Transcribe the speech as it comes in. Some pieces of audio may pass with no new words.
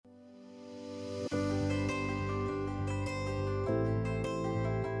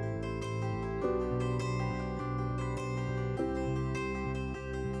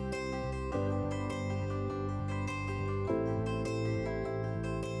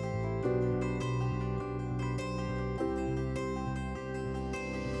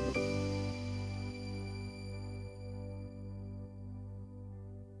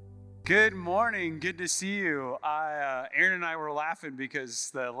Good morning. Good to see you. Aaron and I were laughing because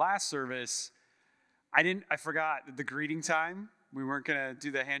the last service, I forgot the greeting time. We weren't going to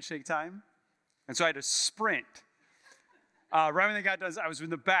do the handshake time. And so I had to sprint. Right when they got done, I was in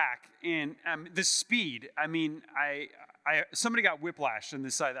the back. And the speed, somebody got whiplash on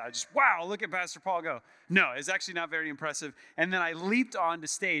this side. I just, wow, look at Pastor Paul go. No, it's actually not very impressive. And then I leaped onto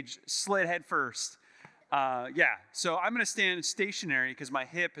stage, slid head first. So I'm going to stand stationary because my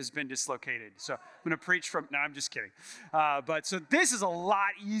hip has been dislocated. So I'm going to preach from, no, I'm just kidding. So this is a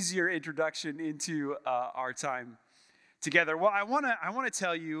lot easier introduction into our time together. Well, I want to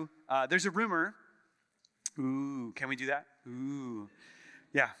tell you, there's a rumor. Ooh, can we do that? Ooh,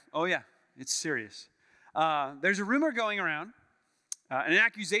 yeah. Oh, yeah. It's serious. There's a rumor going around, an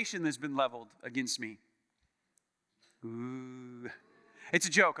accusation that's been leveled against me. Ooh. It's a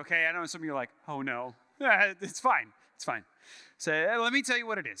joke, okay? I know some of you are like, oh, no. It's fine. It's fine. So let me tell you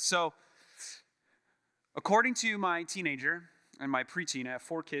what it is. So according to my teenager and my preteen, I have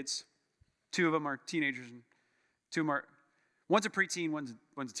 4 kids. 2 of them are teenagers and 2 of them are, one's a preteen, one's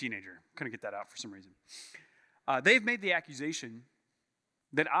a teenager. Couldn't get that out for some reason. They've made the accusation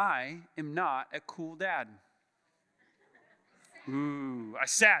that I am not a cool dad. Ooh, I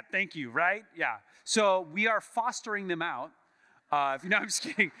sad. Thank you, right? Yeah. So we are fostering them out. If you know, I'm just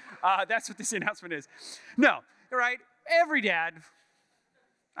kidding. That's what this announcement is. No, right? Every dad,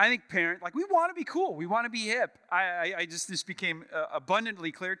 I think parent, we want to be cool. We want to be hip. This became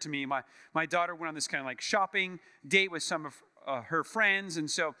abundantly clear to me. My daughter went on this kind of shopping date with some of her friends. And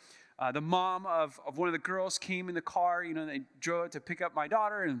so the mom of one of the girls came in the car, they drove to pick up my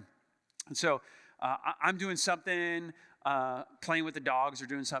daughter. And so I'm doing something, playing with the dogs or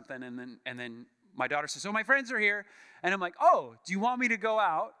doing something. And then my daughter says, "Oh, my friends are here." And I'm like, "Oh, do you want me to go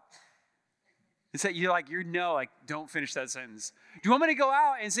out?" It's that don't finish that sentence. "Do you want me to go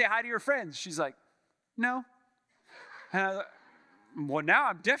out and say hi to your friends?" She's like, "No." And I was like, well, now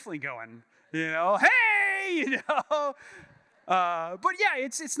I'm definitely going, hey, But yeah,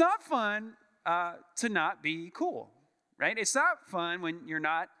 it's not fun to not be cool, right? It's not fun when you're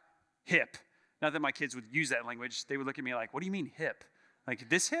not hip. Not that my kids would use that language. They would look at me like, "What do you mean hip? Like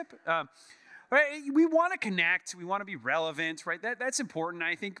this hip?" Right? We want to connect. We want to be relevant, right? That's important.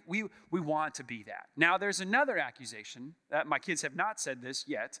 I think we want to be that. Now, there's another accusation. That my kids have not said this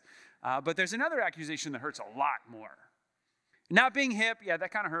yet, but there's another accusation that hurts a lot more. Not being hip, yeah,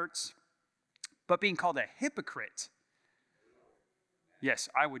 that kind of hurts. But being called a hypocrite, yes,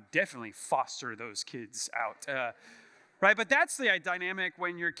 I would definitely foster those kids out. Right? But that's the dynamic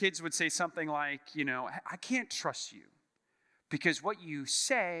when your kids would say something like, "I can't trust you because what you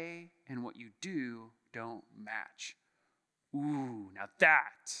say and what you do don't match." Ooh, now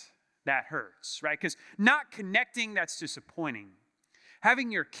that hurts, right? Because not connecting, that's disappointing.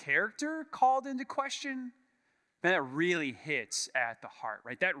 Having your character called into question, man, that really hits at the heart,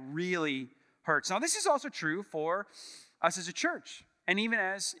 right? That really hurts. Now, this is also true for us as a church and even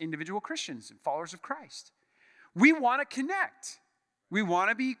as individual Christians and followers of Christ. We want to connect. We want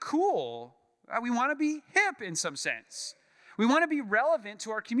to be cool. We want to be hip in some sense. We want to be relevant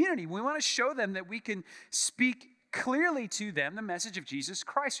to our community. We want to show them that we can speak clearly to them the message of Jesus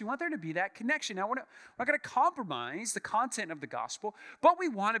Christ. We want there to be that connection. Now, we're not going to compromise the content of the gospel, but we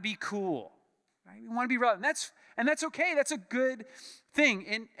want to be cool. Right? We want to be relevant. And that's okay. That's a good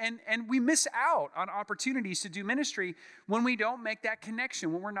thing. And we miss out on opportunities to do ministry when we don't make that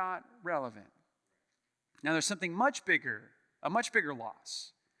connection, when we're not relevant. Now, there's something much bigger, a much bigger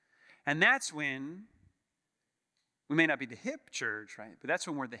loss. And that's when we may not be the hip church, right? But that's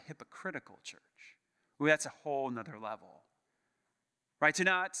when we're the hypocritical church. Well, that's a whole nother level, right? To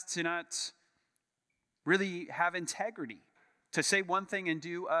not really have integrity, to say one thing and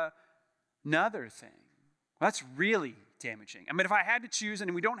do another thing. Well, that's really damaging. I mean, if I had to choose,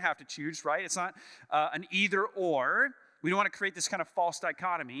 and we don't have to choose, right? It's not an either or. We don't want to create this kind of false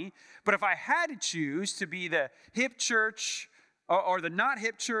dichotomy. But if I had to choose to be the hip church or the not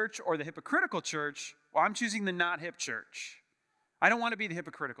hip church or the hypocritical church, well, I'm choosing the not hip church. I don't want to be the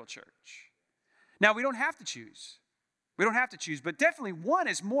hypocritical church. Now, we don't have to choose. We don't have to choose, but definitely one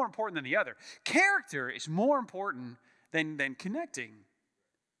is more important than the other. Character is more important than connecting.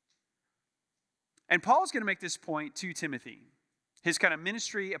 And Paul's going to make this point to Timothy, his kind of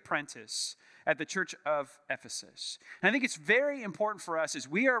ministry apprentice at the church of Ephesus. And I think it's very important for us as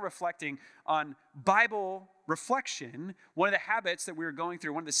we are reflecting on Bible reflection, one of the habits that we're going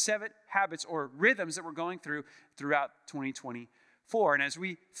through, one of the 7 habits or rhythms that we're going throughout 2024. for. And as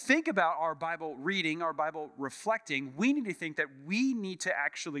we think about our Bible reading, our Bible reflecting, we need to think that we need to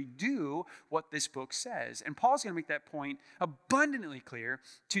actually do what this book says. And Paul's going to make that point abundantly clear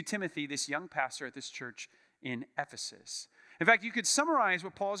to Timothy, this young pastor at this church in Ephesus. In fact, you could summarize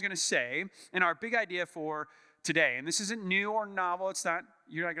what Paul's going to say in our big idea for today. And this isn't new or novel.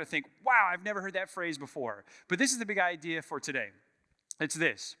 You're not going to think, wow, I've never heard that phrase before. But this is the big idea for today. It's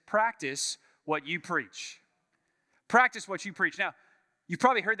this: practice what you preach. Practice what you preach. Now, you've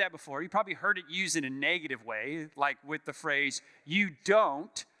probably heard that before. You probably heard it used in a negative way, like with the phrase, you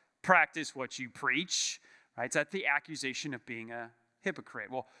don't practice what you preach, right? It's at the accusation of being a hypocrite.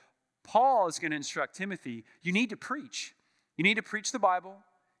 Well, Paul is going to instruct Timothy, you need to preach. You need to preach the Bible.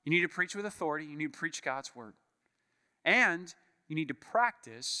 You need to preach with authority. You need to preach God's word. And you need to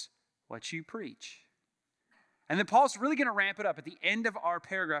practice what you preach. And then Paul's really going to ramp it up at the end of our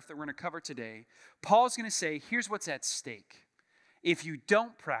paragraph that we're going to cover today. Paul's going to say, here's what's at stake if you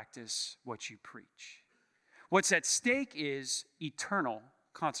don't practice what you preach. What's at stake is eternal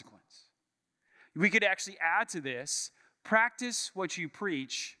consequence. We could actually add to this, practice what you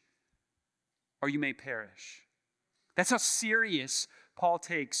preach, or you may perish. That's how serious Paul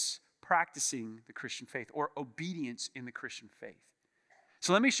takes practicing the Christian faith, or obedience in the Christian faith.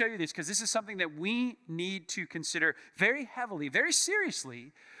 So let me show you this, because this is something that we need to consider very heavily, very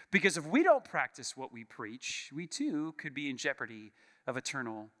seriously, because if we don't practice what we preach, we too could be in jeopardy of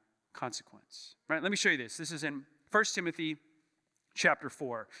eternal consequence. Right? Let me show you this. This is in 1 Timothy chapter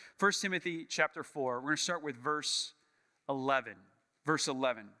 4. 1 Timothy chapter 4. We're going to start with verse 11. Verse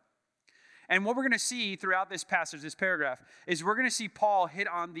 11. And what we're going to see throughout this passage, this paragraph, is we're going to see Paul hit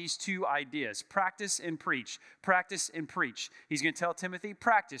on these two ideas: practice and preach. Practice and preach. He's going to tell Timothy,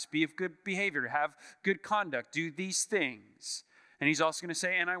 practice, be of good behavior, have good conduct, do these things. And he's also going to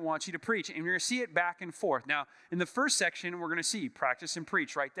say, and I want you to preach. And we're going to see it back and forth. Now, in the first section, we're going to see practice and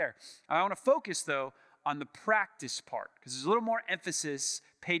preach right there. I want to focus, though, on the practice part, because there's a little more emphasis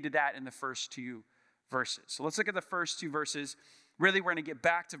paid to that in the first two verses. So let's look at the first two verses. Really, we're going to get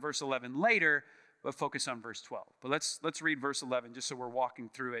back to verse 11 later, but focus on verse 12. But let's read verse 11 just so we're walking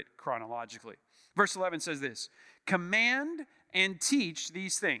through it chronologically. Verse 11 says this: command and teach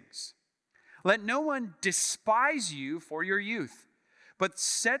these things. Let no one despise you for your youth, but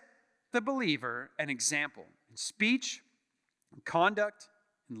set the believer an example in speech, in conduct,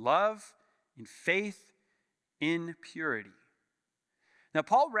 in love, in faith, in purity. Now,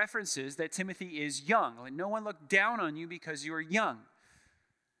 Paul references that Timothy is young. Let no one look down on you because you are young.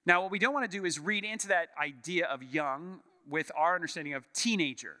 Now, what we don't want to do is read into that idea of young with our understanding of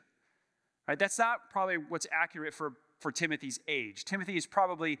teenager. Right? That's not probably what's accurate for Timothy's age. Timothy is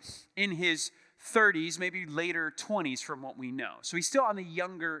probably in his 30s, maybe later 20s from what we know. So he's still on the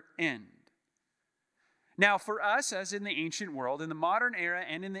younger end. Now, for us, as in the ancient world, in the modern era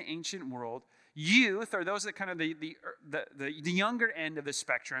and in the ancient world, youth, or those that kind of the younger end of the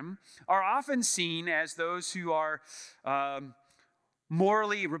spectrum, are often seen as those who are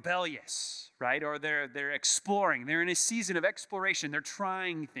morally rebellious, right? Or they're exploring. They're in a season of exploration. They're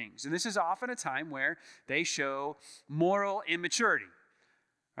trying things. And this is often a time where they show moral immaturity.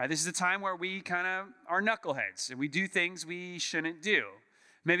 Right? This is a time where we kind of are knuckleheads and we do things we shouldn't do.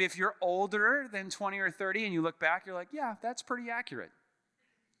 Maybe if you're older than 20 or 30 and you look back, you're like, yeah, that's pretty accurate.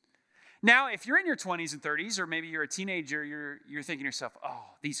 Now, if you're in your 20s and 30s, or maybe you're a teenager, you're thinking to yourself, oh,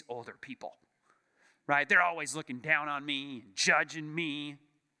 these older people, right? They're always looking down on me and judging me.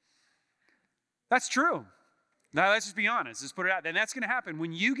 That's true. Now, let's just be honest. Let's put it out. Then that's going to happen.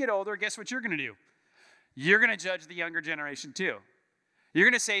 When you get older, guess what you're going to do? You're going to judge the younger generation too. You're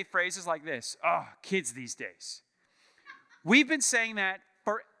going to say phrases like this: oh, kids these days. We've been saying that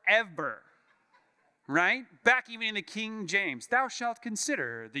forever. Right? Back even in the King James, thou shalt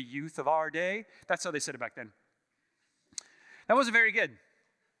consider the youth of our day. That's how they said it back then. That wasn't very good.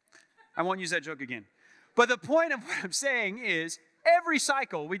 I won't use that joke again. But the point of what I'm saying is, every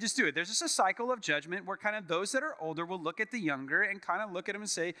cycle, we just do it. There's just a cycle of judgment where kind of those that are older will look at the younger and kind of look at them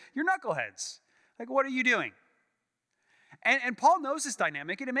and say, you're knuckleheads. Like, what are you doing? And Paul knows this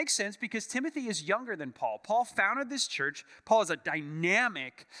dynamic, and it makes sense because Timothy is younger than Paul. Paul founded this church. Paul is a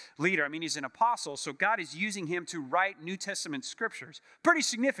dynamic leader. I mean, he's an apostle, so God is using him to write New Testament scriptures. Pretty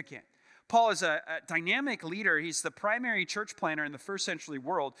significant. Paul is a dynamic leader. He's the primary church planter in the first century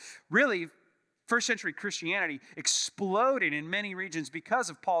world. Really, first century Christianity exploded in many regions because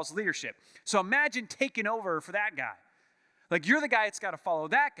of Paul's leadership. So imagine taking over for that guy. Like, you're the guy that's got to follow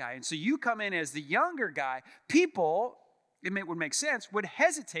that guy. And so you come in as the younger guy. People, would make sense, would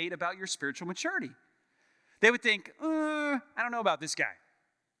hesitate about your spiritual maturity. They would think, I don't know about this guy.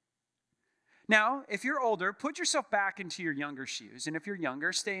 Now, if you're older, put yourself back into your younger shoes. And if you're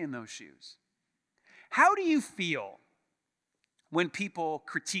younger, stay in those shoes. How do you feel when people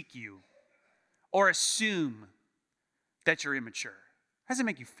critique you or assume that you're immature? How does it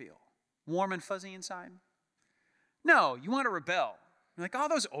make you feel? Warm and fuzzy inside? No, you want to rebel. You're like, oh,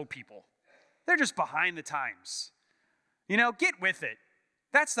 those old people, they're just behind the times. Get with it.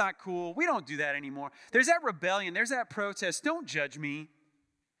 That's not cool. We don't do that anymore. There's that rebellion. There's that protest. Don't judge me.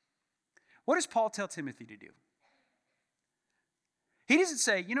 What does Paul tell Timothy to do? He doesn't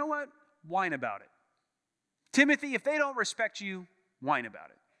say, you know what? Whine about it. Timothy, if they don't respect you, whine about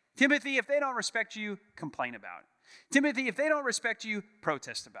it. Timothy, if they don't respect you, complain about it. Timothy, if they don't respect you,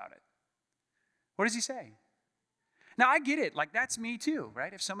 protest about it. What does he say? Now, I get it. Like, that's me too,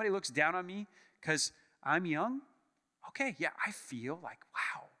 right? If somebody looks down on me because I'm young, okay, yeah, I feel like,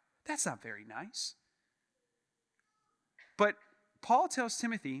 wow, that's not very nice. But Paul tells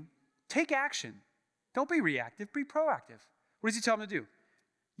Timothy, take action. Don't be reactive, be proactive. What does he tell him to do?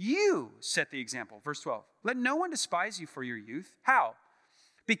 You set the example. Verse 12. Let no one despise you for your youth. How?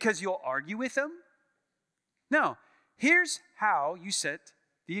 Because you'll argue with them? No. Here's how you set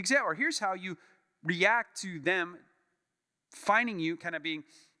the example, or here's how you react to them finding you kind of being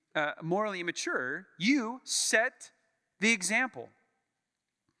morally immature. You set the example.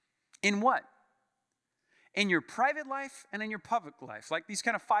 In what? In your private life and in your public life. Like these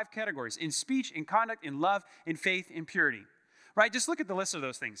kind of 5 categories. In speech, in conduct, in love, in faith, in purity. Right? Just look at the list of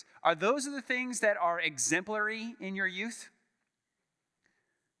those things. Are those the things that are exemplary in your youth?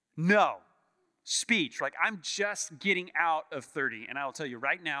 No. Speech. Like, I'm just getting out of 30. And I'll tell you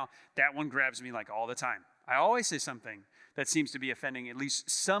right now, that one grabs me like all the time. I always say something that seems to be offending at least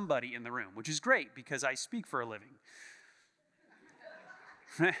somebody in the room, which is great because I speak for a living.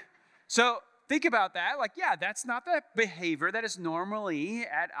 So think about that. Like, yeah, that's not the behavior that is normally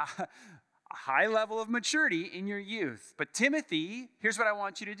at a high level of maturity in your youth. But Timothy, here's what I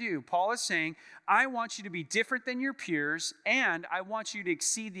want you to do. Paul is saying, I want you to be different than your peers, and I want you to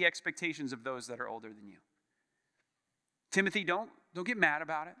exceed the expectations of those that are older than you. Timothy, don't get mad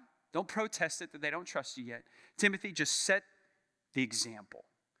about it. Don't protest it that they don't trust you yet. Timothy, just set the example.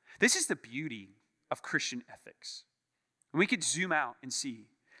 This is the beauty of Christian ethics. And we could zoom out and see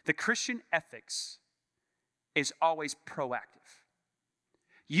the Christian ethics is always proactive.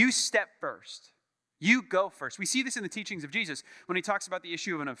 You step first. You go first. We see this in the teachings of Jesus when he talks about the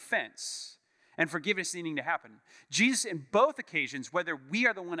issue of an offense and forgiveness needing to happen. Jesus, in both occasions, whether we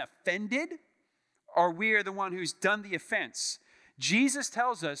are the one offended or we are the one who's done the offense, Jesus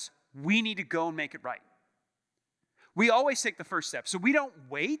tells us we need to go and make it right. We always take the first step. So we don't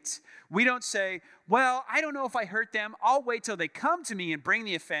wait. We don't say, well, I don't know if I hurt them. I'll wait till they come to me and bring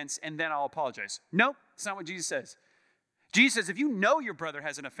the offense and then I'll apologize. Nope, that's not what Jesus says. Jesus says, if you know your brother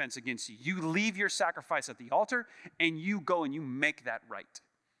has an offense against you, you leave your sacrifice at the altar and you go and you make that right.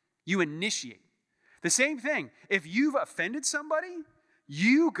 You initiate. The same thing. If you've offended somebody,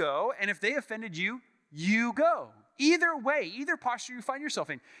 you go, and if they offended you, you go. Either way, either posture you find yourself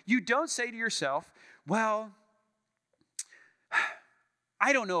in. You don't say to yourself, well,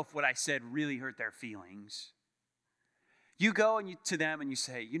 I don't know if what I said really hurt their feelings. You go to them and you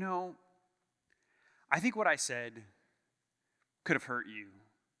say, I think what I said could have hurt you.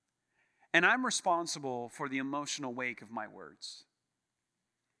 And I'm responsible for the emotional wake of my words.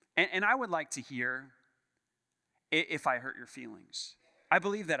 And I would like to hear if I hurt your feelings. I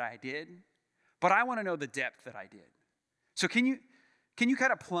believe that I did, but I want to know the depth that I did. So can you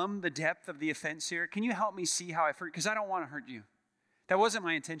kind of plumb the depth of the offense here? Can you help me see how I've hurt? Because I don't want to hurt you. That wasn't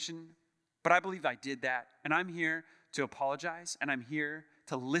my intention, but I believe I did that. And I'm here to apologize, and I'm here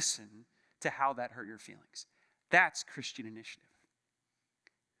to listen to how that hurt your feelings. That's Christian initiative.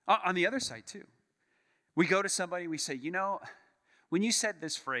 On the other side, too, we go to somebody, we say, when you said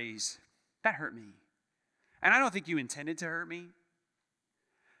this phrase, that hurt me. And I don't think you intended to hurt me.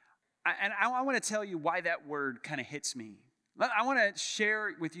 I want to tell you why that word kind of hits me. I want to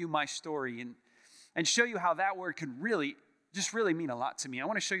share with you my story and show you how that word could really mean a lot to me. I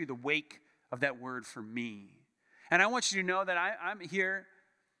want to show you the wake of that word for me. And I want you to know that I'm here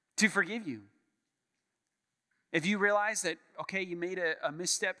to forgive you. If you realize that, okay, you made a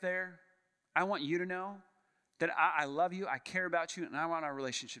misstep there, I want you to know that I love you, I care about you, and I want our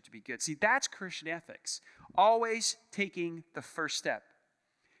relationship to be good. See, that's Christian ethics. Always taking the first step.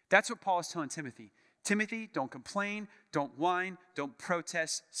 That's what Paul is telling Timothy. Timothy, don't complain, don't whine, don't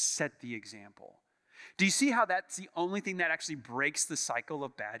protest, set the example. Do you see how that's the only thing that actually breaks the cycle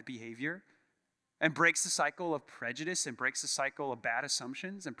of bad behavior and breaks the cycle of prejudice and breaks the cycle of bad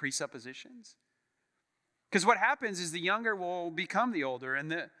assumptions and presuppositions? Because what happens is the younger will become the older and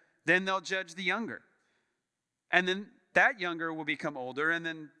Then they'll judge the younger. And then that younger will become older, and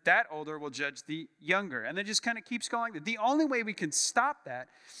then that older will judge the younger. And it just kind of keeps going. The only way we can stop that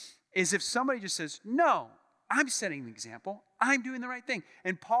is if somebody just says, no, I'm setting the example. I'm doing the right thing.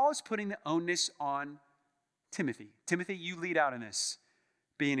 And Paul is putting the onus on Timothy. Timothy, you lead out in this.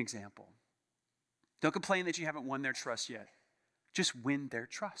 Be an example. Don't complain that you haven't won their trust yet. Just win their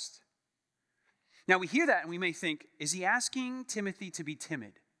trust. Now we hear that and we may think, is he asking Timothy to be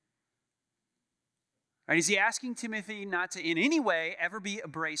timid? Right? Is he asking Timothy not to in any way ever be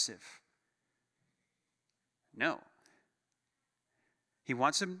abrasive? No. He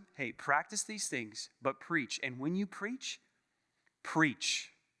wants him, hey, practice these things, but preach. And when you preach, preach.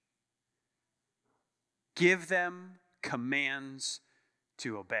 Give them commands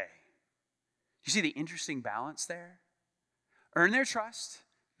to obey. You see the interesting balance there? Earn their trust.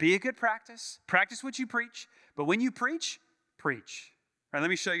 Be a good practice. Practice what you preach. But when you preach, preach. All right, let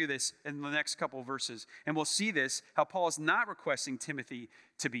me show you this in the next couple of verses. And we'll see this, how Paul is not requesting Timothy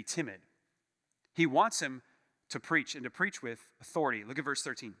to be timid. He wants him to preach and to preach with authority. Look at verse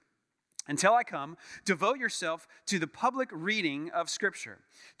 13. Until I come, devote yourself to the public reading of Scripture,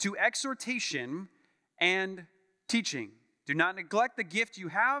 to exhortation and teaching. Do not neglect the gift you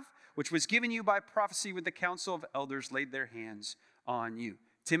have, which was given you by prophecy with the council of elders laid their hands on you.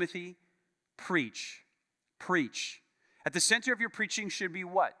 Timothy, preach. Preach. At the center of your preaching should be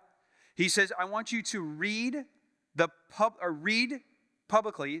what? He says, I want you to read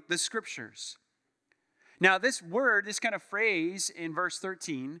publicly the Scriptures. Now, this word, this kind of phrase in verse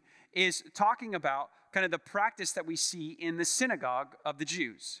 13 is talking about kind of the practice that we see in the synagogue of the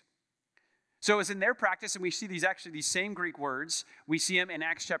Jews. So it's in their practice, and we see these same Greek words. We see them in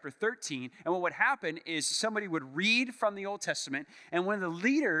Acts chapter 13. And what would happen is somebody would read from the Old Testament, and one of the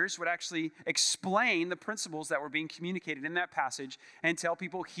leaders would actually explain the principles that were being communicated in that passage and tell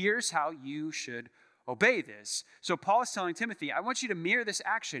people, here's how you should obey this. So Paul is telling Timothy, I want you to mirror this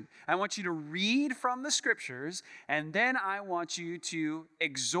action. I want you to read from the Scriptures, and then I want you to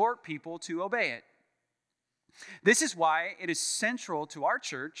exhort people to obey it. This is why it is central to our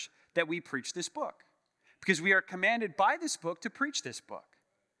church that we preach this book, because we are commanded by this book to preach this book.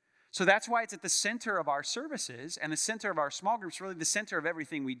 So that's why it's at the center of our services and the center of our small groups, really the center of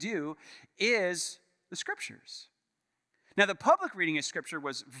everything we do, is the Scriptures. Now, the public reading of Scripture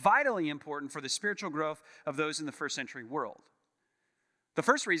was vitally important for the spiritual growth of those in the first century world. The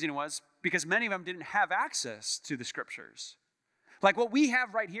first reason was because many of them didn't have access to the Scriptures. Like what we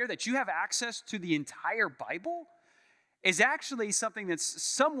have right here, that you have access to the entire Bible, is actually something that's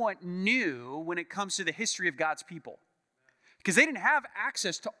somewhat new when it comes to the history of God's people. Because they didn't have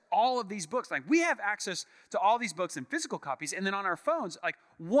access to all of these books. Like we have access to all these books in physical copies, and then on our phones, like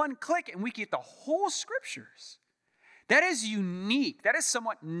one click and we get the whole Scriptures. That is unique. That is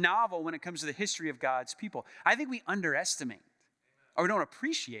somewhat novel when it comes to the history of God's people. I think we underestimate or we don't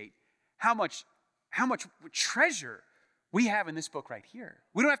appreciate how much treasure we have in this book right here.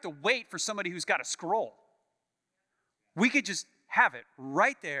 We don't have to wait for somebody who's got a scroll. We could just have it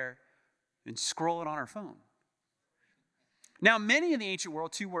right there and scroll it on our phone. Now, many in the ancient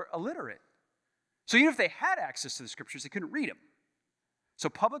world, too, were illiterate. So even if they had access to the Scriptures, they couldn't read them. So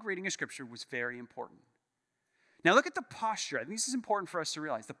public reading of Scripture was very important. Now look at the posture. I think this is important for us to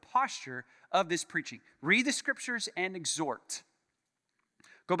realize. The posture of this preaching. Read the Scriptures and exhort.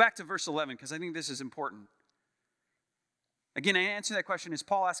 Go back to verse 11, because I think this is important. Again, I answer that question, is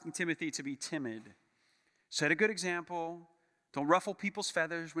Paul asking Timothy to be timid? Set a good example. Don't ruffle people's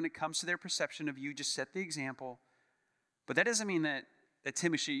feathers when it comes to their perception of you. Just set the example. But that doesn't mean that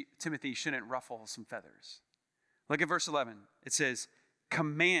Timothy shouldn't ruffle some feathers. Look at verse 11. It says,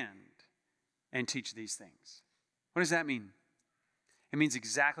 command and teach these things. What does that mean? It means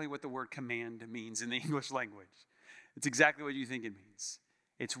exactly what the word command means in the English language. It's exactly what you think it means.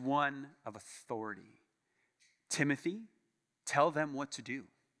 It's one of authority. Timothy, tell them what to do.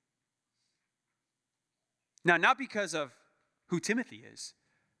 Now, not because of who Timothy is,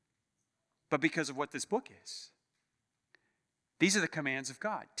 but because of what this book is. These are the commands of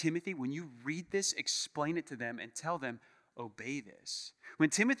God. Timothy, when you read this, explain it to them and tell them, obey this. When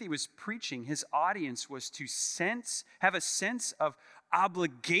Timothy was preaching, his audience was to have a sense of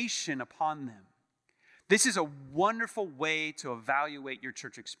obligation upon them. This is a wonderful way to evaluate your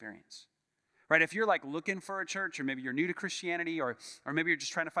church experience. Right? If you're like looking for a church, or maybe you're new to Christianity, or maybe you're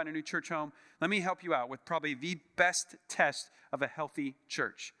just trying to find a new church home, let me help you out with probably the best test of a healthy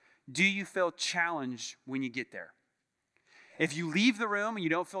church. Do you feel challenged when you get there? If you leave the room and you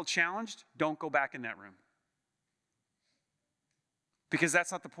don't feel challenged, don't go back in that room. Because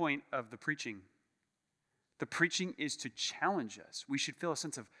that's not the point of the preaching. The preaching is to challenge us. We should feel a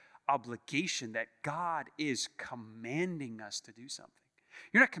sense of obligation that God is commanding us to do something.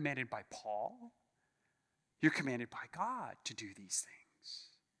 You're not commanded by Paul. You're commanded by God to do these things.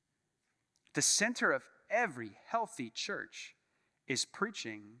 The center of every healthy church is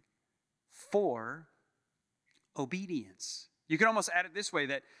preaching for obedience. You can almost add it this way,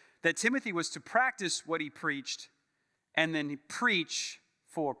 that Timothy was to practice what he preached and then preach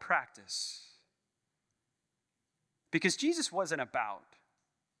for practice. Because Jesus wasn't about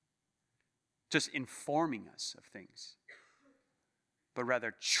just informing us of things, but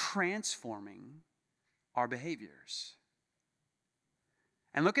rather transforming our behaviors.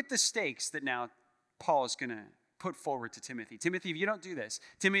 And look at the stakes that now Paul is going to put forward to Timothy. Timothy, if you don't do this,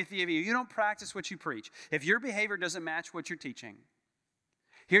 Timothy, if you don't practice what you preach, if your behavior doesn't match what you're teaching,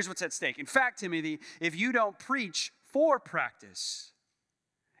 here's what's at stake. In fact, Timothy, if you don't preach for practice,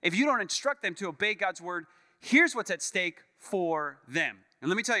 if you don't instruct them to obey God's word, here's what's at stake for them. And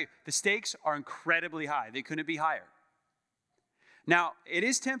let me tell you, the stakes are incredibly high. They couldn't be higher. Now, it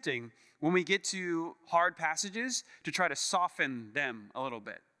is tempting when we get to hard passages to try to soften them a little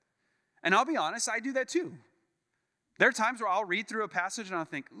bit. And I'll be honest, I do that too. There are times where I'll read through a passage and I'll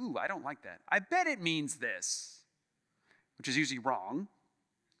think, ooh, I don't like that. I bet it means this, which is usually wrong.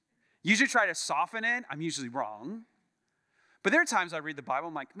 Usually try to soften it, I'm usually wrong. But there are times I read the Bible,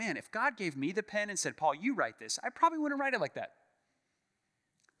 I'm like, man, if God gave me the pen and said, Paul, you write this, I probably wouldn't write it like that.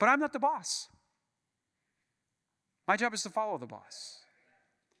 But I'm not the boss. My job is to follow the boss.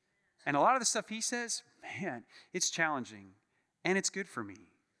 And a lot of the stuff he says, man, it's challenging and it's good for me.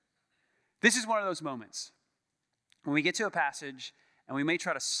 This is one of those moments when we get to a passage and we may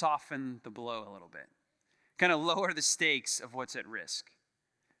try to soften the blow a little bit, kind of lower the stakes of what's at risk.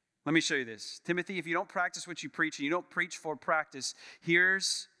 Let me show you this. Timothy, if you don't practice what you preach and you don't preach for practice,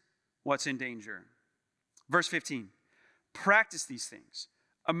 here's what's in danger. Verse 15, practice these things.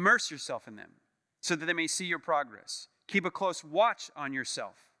 Immerse yourself in them so that they may see your progress. Keep a close watch on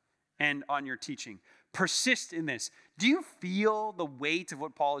yourself and on your teaching. Persist in this. Do you feel the weight of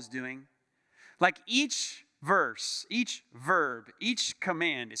what Paul is doing? Like each verse, each verb, each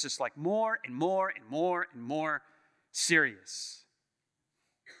command is just like more and more and more and more serious.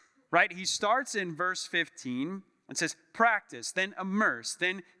 Right? He starts in verse 15 and says, practice, then immerse,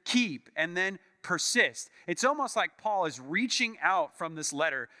 then keep, and then persist. It's almost like Paul is reaching out from this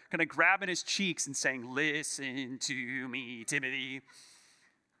letter, kind of grabbing his cheeks and saying, listen to me, Timothy.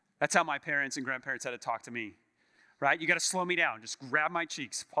 That's how my parents and grandparents had to talk to me, right? You got to slow me down. Just grab my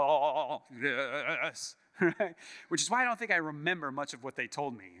cheeks. Paul, yes. Right? Which is why I don't think I remember much of what they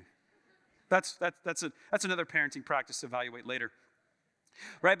told me. That's another parenting practice to evaluate later.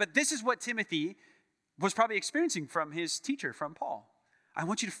 Right? But this is what Timothy was probably experiencing from his teacher, from Paul. I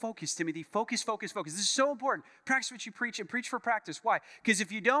want you to focus, Timothy. Focus, focus, focus. This is so important. Practice what you preach and preach for practice. Why? Because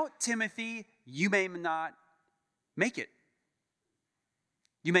if you don't, Timothy, you may not make it.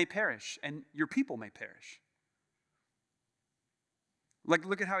 You may perish, and your people may perish. Like,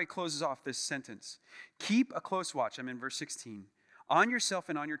 look at how he closes off this sentence. Keep a close watch, I'm in verse 16, on yourself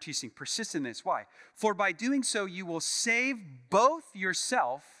and on your teaching. Persist in this. Why? For by doing so, you will save both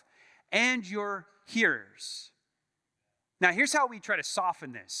yourself and your hearers. Now, here's how we try to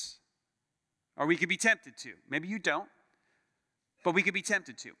soften this. Or we could be tempted to. Maybe you don't, but we could be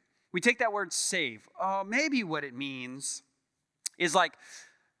tempted to. We take that word save. Maybe what it means is like,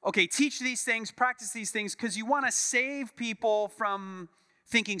 okay, teach these things, practice these things, because you want to save people from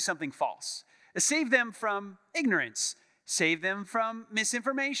thinking something false. Save them from ignorance. Save them from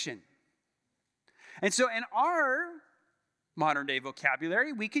misinformation. And so in our modern day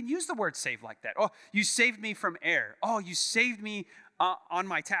vocabulary, we can use the word save like that. Oh, you saved me from error. Oh, you saved me on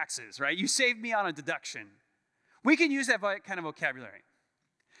my taxes, right? You saved me on a deduction. We can use that kind of vocabulary.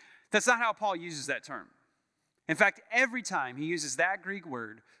 That's not how Paul uses that term. In fact, every time he uses that Greek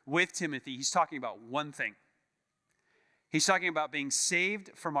word with Timothy, he's talking about one thing. He's talking about being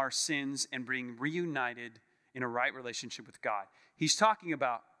saved from our sins and being reunited in a right relationship with God. He's talking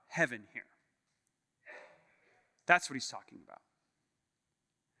about heaven here. That's what he's talking about.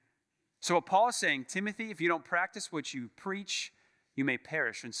 So what Paul is saying, Timothy, if you don't practice what you preach, you may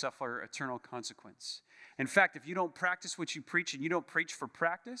perish and suffer eternal consequence. In fact, if you don't practice what you preach and you don't preach for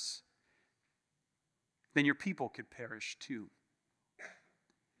practice, then your people could perish too.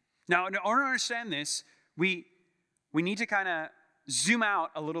 Now, in order to understand this, we need to kind of zoom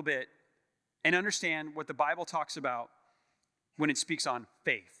out a little bit and understand what the Bible talks about when it speaks on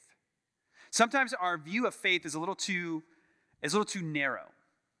faith. Sometimes our view of faith is a little too narrow.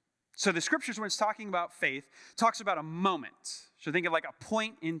 So the scriptures, when it's talking about faith, talks about a moment. So think of like a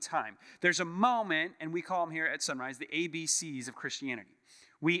point in time. There's a moment, and we call them here at Sonrise the ABCs of Christianity.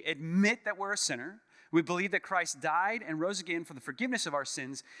 We admit that we're a sinner. We believe that Christ died and rose again for the forgiveness of our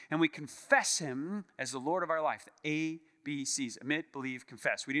sins, and we confess him as the Lord of our life. The ABCs: admit, believe,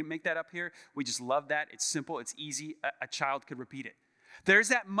 confess. We didn't make that up here. We just love that. It's simple. It's easy. A child could repeat it. There's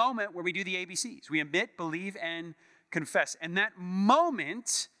that moment where we do the ABCs. We admit, believe, and confess. And that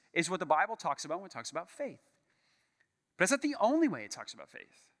moment is what the Bible talks about when it talks about faith. But that's not the only way it talks about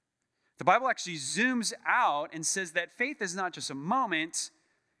faith. The Bible actually zooms out and says that faith is not just a moment,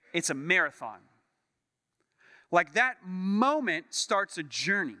 it's a marathon. Like that moment starts a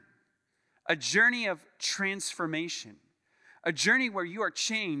journey of transformation, a journey where you are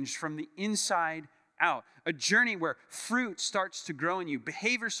changed from the inside out, a journey where fruit starts to grow in you,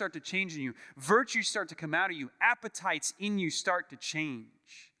 behaviors start to change in you, virtues start to come out of you, appetites in you start to change.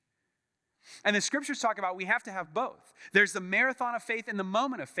 And the scriptures talk about we have to have both. There's the marathon of faith and the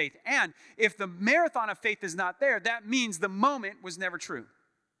moment of faith. And if the marathon of faith is not there, that means the moment was never true.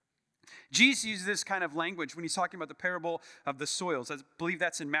 Jesus uses this kind of language when he's talking about the parable of the soils. I believe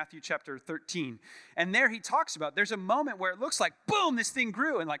that's in Matthew chapter 13. And there he talks about there's a moment where it looks like, boom, this thing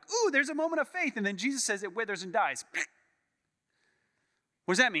grew. And like, ooh, there's a moment of faith. And then Jesus says it withers and dies.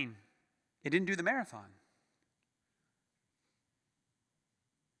 What does that mean? It didn't do the marathon.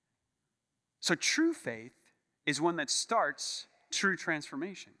 So true faith is one that starts true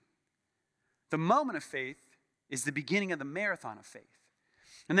transformation. The moment of faith is the beginning of the marathon of faith.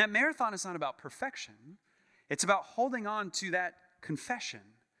 And that marathon is not about perfection. It's about holding on to that confession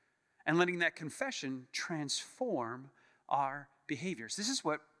and letting that confession transform our behaviors. This is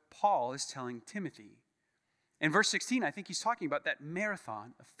what Paul is telling Timothy. In verse 16, I think he's talking about that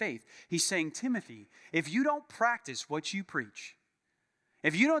marathon of faith. He's saying, Timothy, if you don't practice what you preach,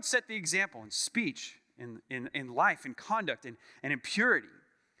 if you don't set the example in speech, in life, in conduct, and in purity,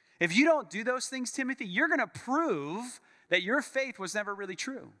 if you don't do those things, Timothy, you're going to prove that your faith was never really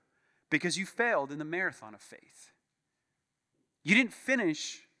true because you failed in the marathon of faith. You didn't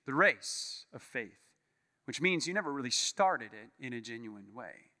finish the race of faith, which means you never really started it in a genuine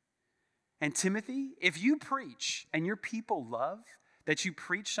way. And Timothy, if you preach and your people love that you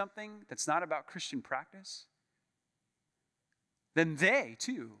preach something that's not about Christian practice, then they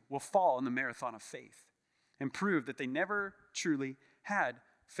too will fall in the marathon of faith and prove that they never truly had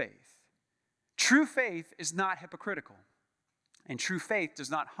faith. True faith is not hypocritical, and true faith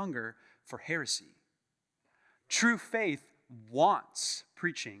does not hunger for heresy. True faith wants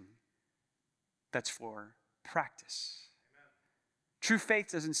preaching that's for practice. Amen. True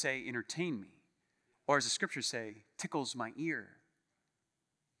faith doesn't say, entertain me, or as the scriptures say, tickles my ear.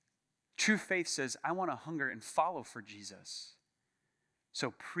 True faith says, I want to hunger and follow for Jesus.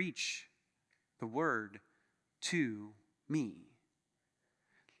 So preach the word to me.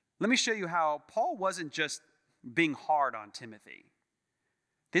 Let me show you how Paul wasn't just being hard on Timothy.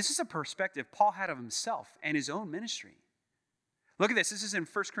 This is a perspective Paul had of himself and his own ministry. Look at this. This is in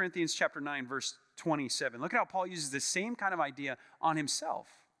 1 Corinthians chapter 9, verse 27. Look at how Paul uses the same kind of idea on himself.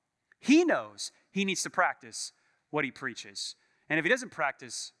 He knows he needs to practice what he preaches. And if he doesn't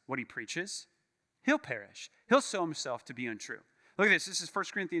practice what he preaches, he'll perish. He'll show himself to be untrue. Look at this. This is 1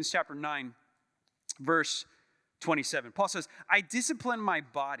 Corinthians chapter 9, verse 27. Paul says, I discipline my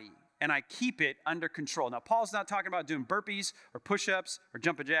body and I keep it under control. Now, Paul's not talking about doing burpees or push-ups or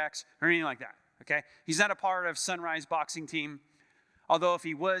jumping jacks or anything like that, okay? He's not a part of Sonrise boxing team. Although if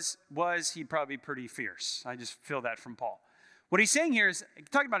he was, he'd probably be pretty fierce. I just feel that from Paul. What he's saying here is,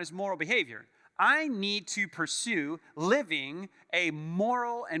 talking about his moral behavior. I need to pursue living a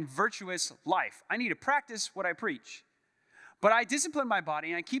moral and virtuous life. I need to practice what I preach. But I discipline my body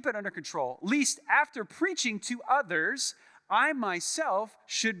and I keep it under control, lest after preaching to others, I myself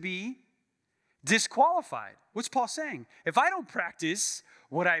should be disqualified. What's Paul saying? If I don't practice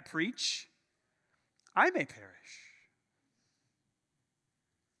what I preach, I may perish.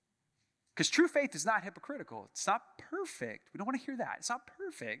 Because true faith is not hypocritical. It's not perfect. We don't want to hear that. It's not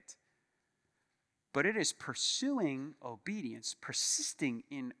perfect. But it is pursuing obedience, persisting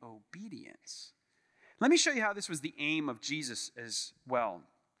in obedience. Let me show you how this was the aim of Jesus as well.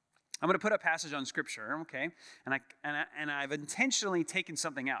 I'm going to put a passage on Scripture, okay? And I've intentionally taken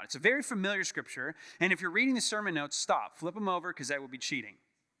something out. It's a very familiar Scripture, and if you're reading the sermon notes, stop. Flip them over, because that will be cheating.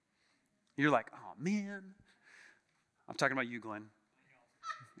 You're like, oh, man. I'm talking about you, Glenn.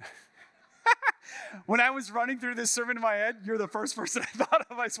 When I was running through this sermon in my head, you're the first person I thought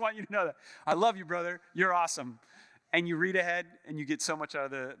of. I just want you to know that. I love you, brother. You're awesome. And you read ahead, and you get so much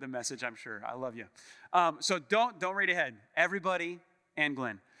out of the message, I'm sure. I love you. So don't read ahead. Everybody and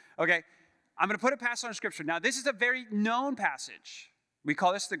Glenn. Okay, I'm going to put a passage on Scripture. Now, this is a very known passage. We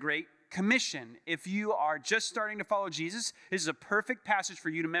call this the Great Commission. If you are just starting to follow Jesus, this is a perfect passage for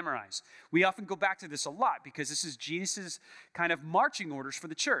you to memorize. We often go back to this a lot because this is Jesus' kind of marching orders for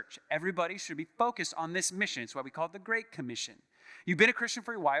the church. Everybody should be focused on this mission. It's why we call it the Great Commission. You've been a Christian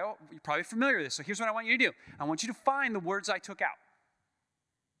for a while. You're probably familiar with this. So here's what I want you to do. I want you to find the words I took out.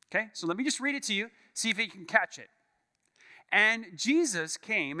 Okay? So let me just read it to you. See if you can catch it. And Jesus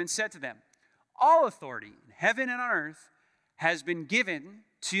came and said to them, all authority in heaven and on earth has been given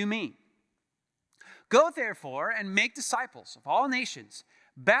to me. Go therefore and make disciples of all nations,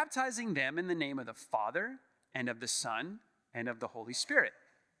 baptizing them in the name of the Father and of the Son and of the Holy Spirit,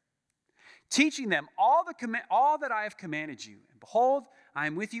 teaching them all that I have commanded you. And behold, I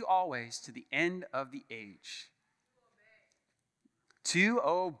am with you always to the end of the age. To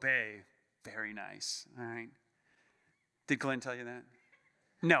obey. Very nice. All right. Did Glenn tell you that?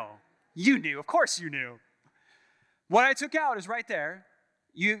 No. You knew. Of course you knew. What I took out is right there.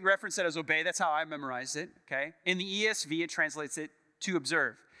 You referenced it as obey. That's how I memorized it. Okay. In the ESV, it translates it to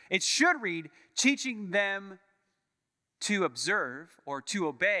observe. It should read, teaching them to observe or to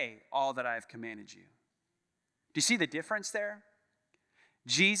obey all that I have commanded you. Do you see the difference there?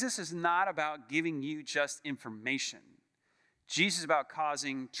 Jesus is not about giving you just information. Jesus is about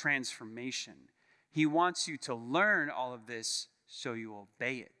causing transformation. He wants you to learn all of this so you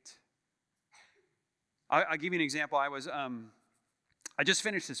obey it. I'll give you an example. I just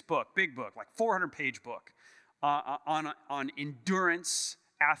finished this book, big book, like 400-page book on endurance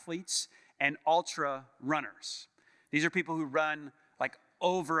athletes and ultra runners. These are people who run like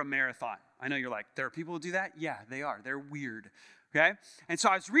over a marathon. I know you're like, there are people who do that? Yeah, they are. They're weird. Okay? And so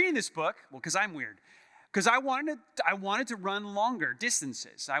I was reading this book, well, because I'm weird. Because I wanted to run longer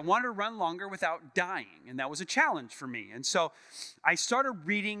distances. I wanted to run longer without dying, and that was a challenge for me. And so I started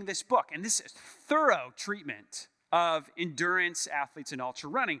reading this book, and this is thorough treatment of endurance athletes and ultra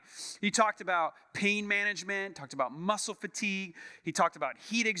running. He talked about pain management, talked about muscle fatigue. He talked about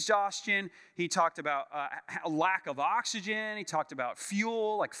heat exhaustion. He talked about a lack of oxygen. He talked about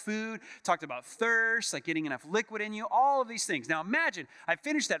fuel, like food. Talked about thirst, like getting enough liquid in you, all of these things. Now imagine, I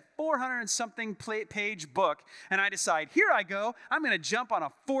finished that 400-something page book, and I decide, here I go, I'm going to jump on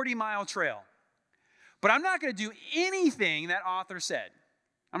a 40-mile trail. But I'm not going to do anything that author said.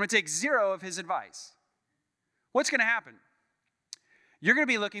 I'm going to take zero of his advice. What's going to happen? You're going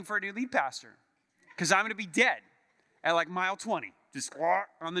to be looking for a new lead pastor because I'm going to be dead at like mile 20, just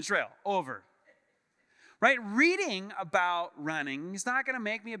on the trail, over. Right? Reading about running is not going to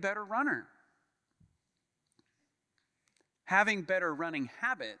make me a better runner. Having better running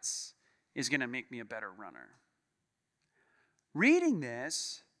habits is going to make me a better runner. Reading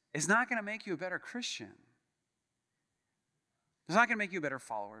this is not going to make you a better Christian. It's not going to make you a better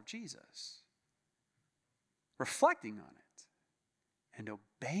follower of Jesus. Reflecting on it and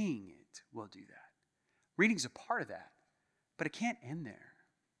obeying it will do that. Reading's a part of that, but it can't end there.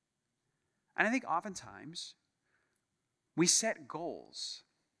 And I think oftentimes we set goals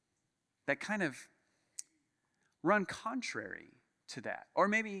that kind of run contrary to that, or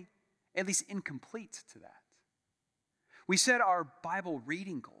maybe at least incomplete to that. We set our Bible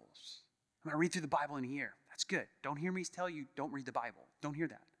reading goals. I'm going to read through the Bible in a year. That's good. Don't hear me tell you don't read the Bible. Don't hear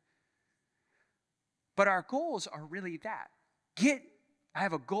that. But our goals are really that. I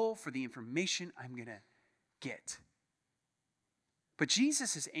have a goal for the information I'm going to get. But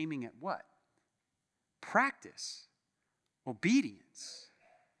Jesus is aiming at what? Practice, obedience,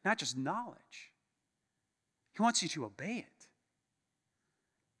 not just knowledge. He wants you to obey it.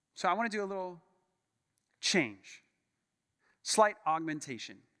 So I want to do a little change, slight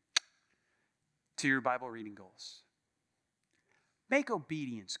augmentation to your Bible reading goals. Make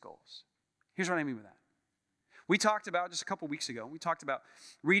obedience goals. Here's what I mean by that. We talked about, just a couple weeks ago, we talked about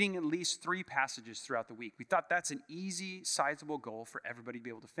reading at least 3 passages throughout the week. We thought that's an easy, sizable goal for everybody to be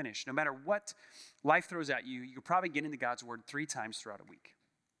able to finish. No matter what life throws at you, you'll probably get into God's Word 3 times throughout a week.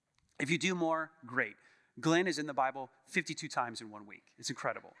 If you do more, great. Glenn is in the Bible 52 times in 1 week. It's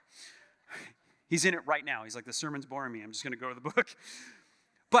incredible. He's in it right now. He's like, the sermon's boring me. I'm just going to go to the book.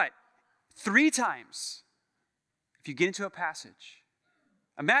 But 3 times, if you get into a passage,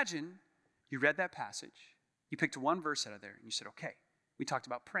 imagine you read that passage. You picked one verse out of there and you said, okay, we talked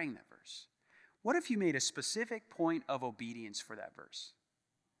about praying that verse. What if you made a specific point of obedience for that verse?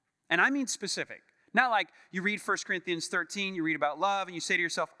 And I mean specific. Not like you read 1 Corinthians 13, you read about love, and you say to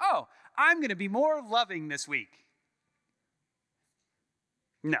yourself, oh, I'm going to be more loving this week.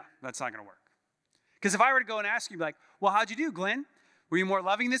 No, that's not going to work. Because if I were to go and ask you, like, well, how'd you do, Glenn? Were you more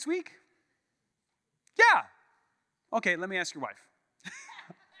loving this week? Yeah. Okay, let me ask your wife.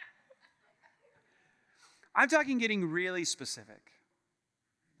 I'm talking getting really specific.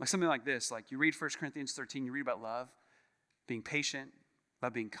 Like something like this, like you read 1 Corinthians 13, you read about love, being patient,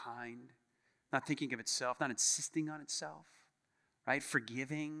 love being kind, not thinking of itself, not insisting on itself, right?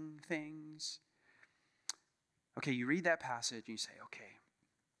 Forgiving things. Okay, you read that passage and you say, okay,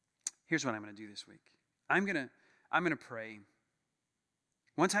 here's what I'm going to do this week. I'm going to pray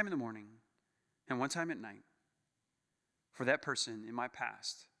one time in the morning and one time at night for that person in my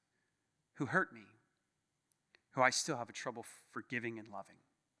past who hurt me, who I still have a trouble forgiving and loving.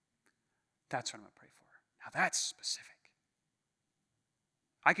 That's what I'm going to pray for. Now that's specific.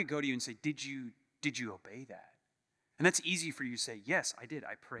 I could go to you and say, did you obey that? And that's easy for you to say, yes, I did.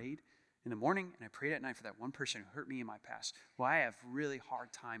 I prayed in the morning and I prayed at night for that one person who hurt me in my past, who I have really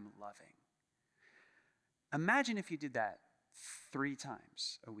hard time loving. Imagine if you did that 3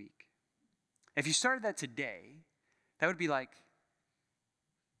 times a week. If you started that today, that would be like,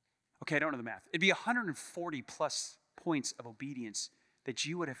 okay, I don't know the math. It'd be 140 plus points of obedience that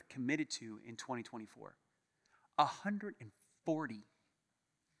you would have committed to in 2024. 140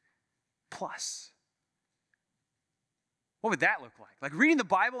 plus. What would that look like? Like reading the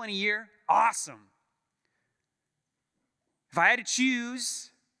Bible in a year? Awesome. If I had to choose,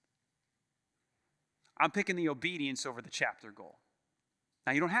 I'm picking the obedience over the chapter goal.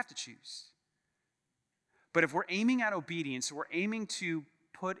 Now, you don't have to choose. But if we're aiming at obedience, we're aiming to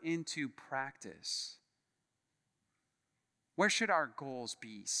put into practice, where should our goals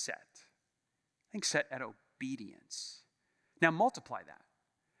be set? I think set at obedience. Now, multiply that.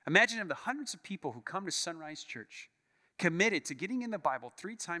 Imagine if the hundreds of people who come to Sonrise Church committed to getting in the Bible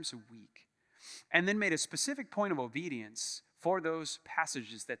 3 times a week and then made a specific point of obedience for those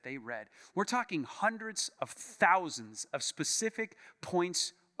passages that they read. We're talking hundreds of thousands of specific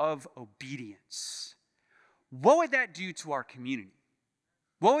points of obedience. What would that do to our community?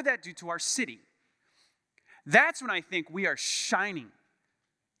 What would that do to our city? That's when I think we are shining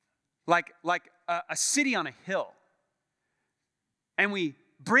like a city on a hill. And we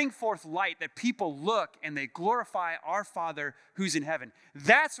bring forth light that people look and they glorify our Father who's in heaven.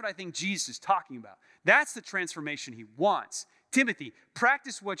 That's what I think Jesus is talking about. That's the transformation he wants. Timothy,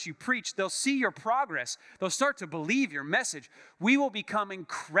 practice what you preach. They'll see your progress. They'll start to believe your message. We will become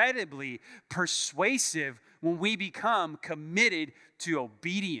incredibly persuasive when we become committed to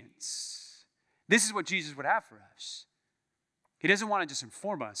obedience. This is what Jesus would have for us. He doesn't want to just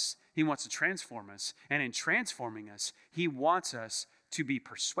inform us. He wants to transform us. And in transforming us, he wants us to be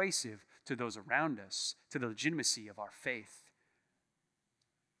persuasive to those around us, to the legitimacy of our faith.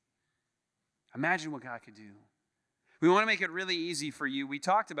 Imagine what God could do. We want to make it really easy for you. We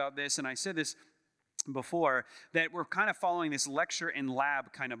talked about this, and I said this before, that we're kind of following this lecture and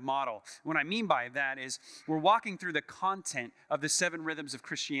lab kind of model. What I mean by that is we're walking through the content of the 7 rhythms of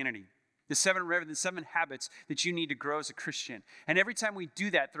Christianity. The 7 habits that you need to grow as a Christian. And every time we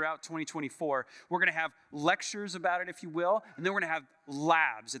do that throughout 2024, we're going to have lectures about it, if you will, and then we're going to have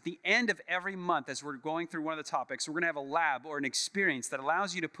labs. At the end of every month, as we're going through one of the topics, we're going to have a lab or an experience that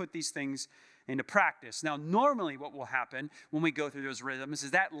allows you to put these things into practice. Now, normally what will happen when we go through those rhythms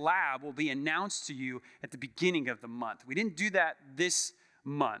is that lab will be announced to you at the beginning of the month. We didn't do that this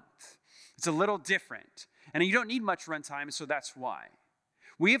month. It's a little different. And you don't need much runtime, so that's why.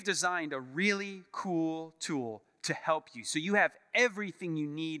 We have designed a really cool tool to help you. So you have everything you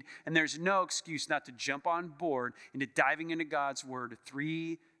need, and there's no excuse not to jump on board into diving into God's word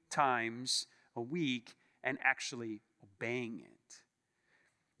 3 times a week and actually obeying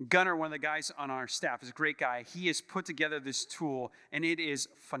it. Gunnar, one of the guys on our staff, is a great guy. He has put together this tool, and it is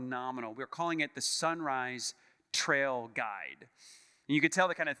phenomenal. We're calling it the Sonrise Trail Guide. And you can tell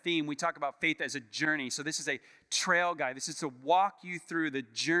the kind of theme. We talk about faith as a journey. So this is a trail guide. This is to walk you through the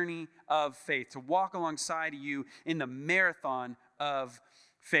journey of faith, to walk alongside you in the marathon of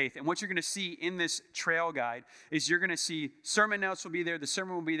faith. And what you're going to see in this trail guide is you're going to see sermon notes will be there. The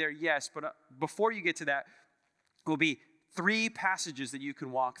sermon will be there, yes. But before you get to that, will be 3 passages that you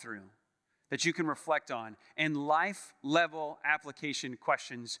can walk through, that you can reflect on, and life-level application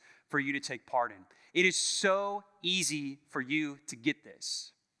questions for you to take part in. It is so easy for you to get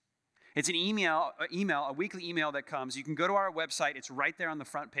this. It's an email, a weekly email that comes. You can go to our website. It's right there on the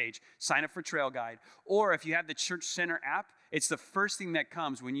front page. Sign up for Trail Guide. Or if you have the Church Center app, it's the first thing that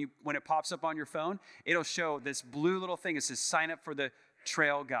comes when it pops up on your phone. It'll show this blue little thing that says sign up for the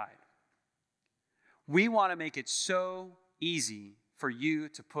Trail Guide. We want to make it so easy for you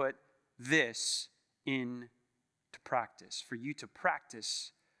to put this into practice, for you to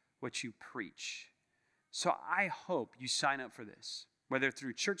practice what you preach. So I hope you sign up for this, whether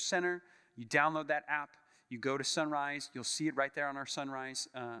through Church Center, you download that app, you go to Sonrise, you'll see it right there on our Sonrise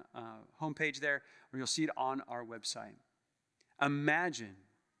homepage there, or you'll see it on our website. Imagine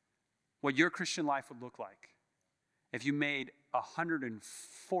what your Christian life would look like if you made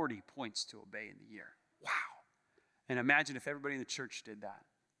 140 points to obey in the year. Wow. And imagine if everybody in the church did that.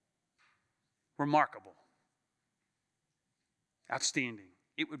 Remarkable. Outstanding.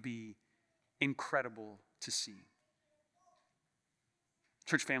 It would be incredible to see.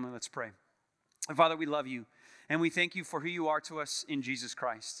 Church family, let's pray. Father, we love you, and we thank you for who you are to us in Jesus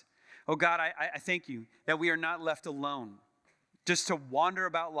Christ. Oh God, I thank you that we are not left alone just to wander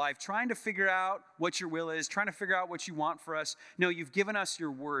about life, trying to figure out what your will is, trying to figure out what you want for us. No, you've given us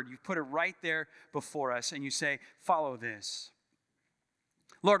your word. You've put it right there before us, and you say, follow this.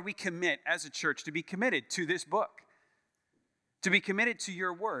 Lord, we commit as a church to be committed to this book, to be committed to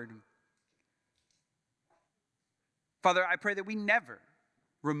your word. Father, I pray that we never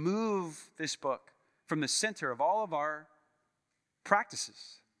remove this book from the center of all of our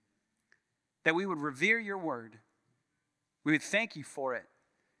practices, that we would revere your word, we would thank you for it,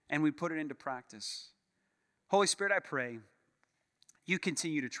 and we put it into practice. Holy Spirit, I pray you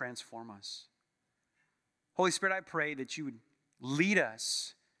continue to transform us. Holy Spirit, I pray that you would lead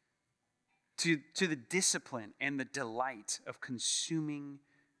us to the discipline and the delight of consuming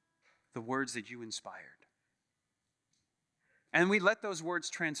the words that you inspired. And we let those words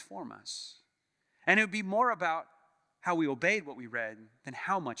transform us. And it would be more about how we obeyed what we read than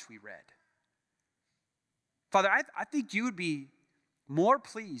how much we read. Father, I think you would be more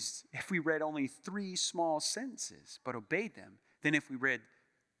pleased if we read only 3 small sentences, but obeyed them, than if we read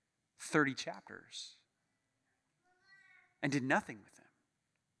 30 chapters and did nothing with them.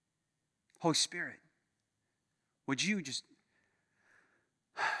 Holy Spirit, would you just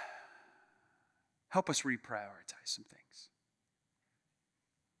help us reprioritize some things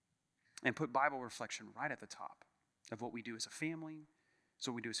and put Bible reflection right at the top of what we do as a family,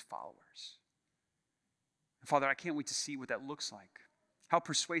 so what we do as followers. And Father, I can't wait to see what that looks like. How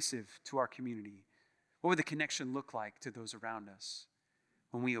persuasive to our community. What would the connection look like to those around us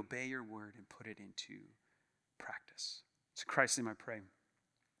when we obey your word and put it into practice? It's in Christ's name I pray.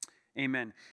 Amen.